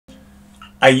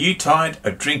Are you tired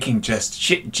of drinking just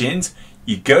shit gins?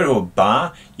 You go to a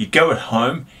bar, you go at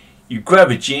home, you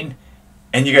grab a gin,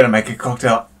 and you're going to make a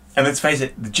cocktail. And let's face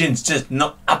it, the gin's just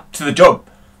not up to the job.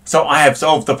 So I have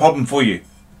solved the problem for you.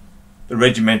 The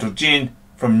Regimental Gin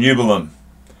from Nubilum.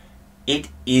 It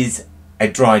is a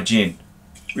dry gin.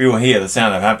 We will hear the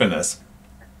sound of happiness.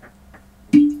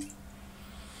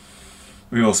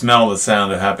 We will smell the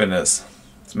sound of happiness.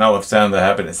 Smell of sound of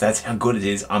happiness. That's how good it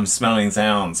is. I'm smelling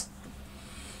sounds.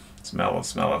 Smell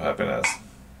of happiness.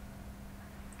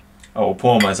 I will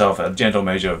pour myself a gentle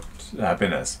measure of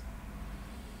happiness.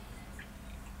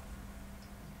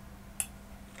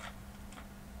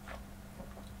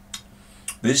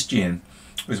 This gin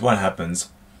is what happens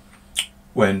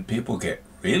when people get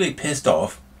really pissed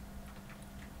off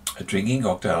at drinking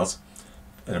cocktails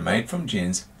that are made from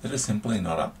gins that are simply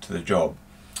not up to the job.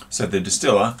 So the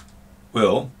distiller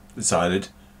decided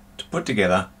to put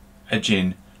together a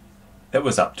gin that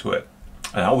was up to it.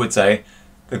 And I would say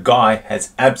the guy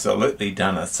has absolutely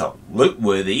done a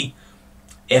salute-worthy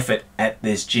effort at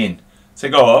this gin. So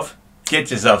go off,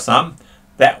 get yourself some.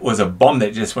 That was a bomb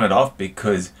that just went off,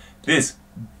 because this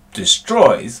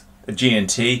destroys the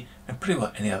G&T and pretty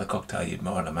well any other cocktail you'd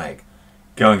want to make.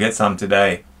 Go and get some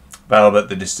today. Available at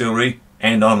the distillery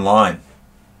and online.